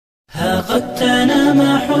ها قد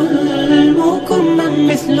تنام حلمكم من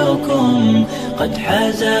مثلكم قد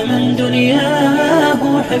حاز من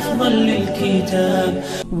دنياه حفظا للكتاب.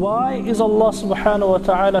 Why is Allah subhanahu wa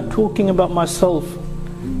ta'ala talking about myself?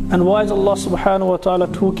 And why is Allah subhanahu wa ta'ala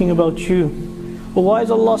talking about you? Or why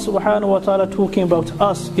is Allah subhanahu wa ta'ala talking about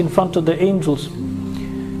us in front of the angels?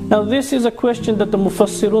 Now this is a question that the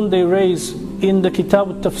Mufassirun they raise in the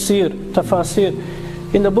Kitab Tafasir,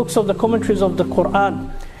 in the books of the commentaries of the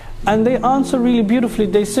Quran. And they answer really beautifully.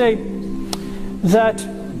 They say that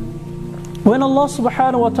when Allah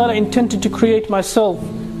subhanahu wa ta'ala intended to create myself,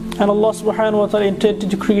 and Allah subhanahu wa ta'ala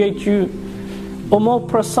intended to create you, or more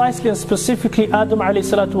precisely and specifically Adam alayhi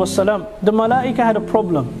salatu wasalam, the malaika had a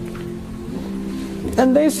problem.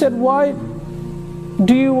 And they said, why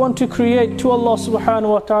do you want to create to Allah subhanahu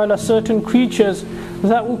wa ta'ala certain creatures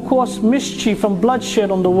that will cause mischief and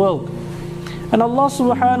bloodshed on the world? And Allah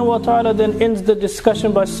subhanahu wa ta'ala then ends the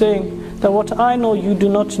discussion by saying that what I know you do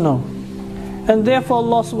not know. And therefore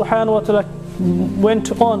Allah subhanahu wa ta'ala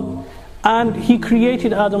went on and He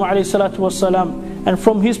created Adam alayhi salatu wasalam, and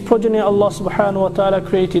from his progeny Allah subhanahu wa ta'ala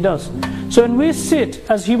created us. So when we sit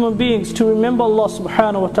as human beings to remember Allah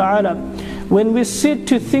subhanahu wa ta'ala, when we sit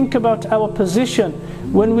to think about our position,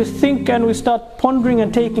 when we think and we start pondering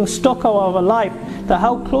and taking stock of our life, that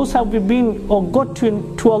how close have we been or got to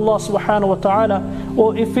Allah subhanahu wa ta'ala,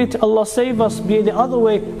 or if it, Allah save us, be the other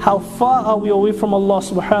way, how far are we away from Allah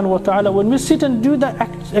subhanahu wa ta'ala? When we sit and do that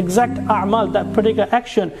exact a'mal, that particular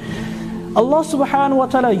action, Allah subhanahu wa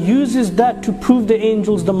ta'ala uses that to prove the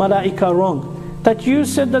angels, the malaika wrong. That you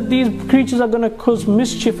said that these creatures are going to cause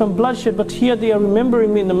mischief and bloodshed, but here they are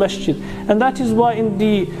remembering me in the masjid. And that is why in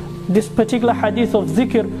this particular hadith of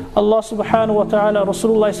dhikr, Allah subhanahu wa ta'ala,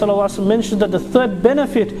 Rasulullah sallallahu alaihi wasallam mentions that the third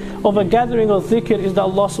benefit of a gathering of dhikr is that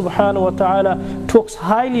Allah subhanahu wa ta'ala talks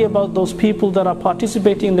highly about those people that are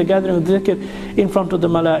participating in the gathering of dhikr in front of the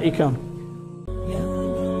malaika.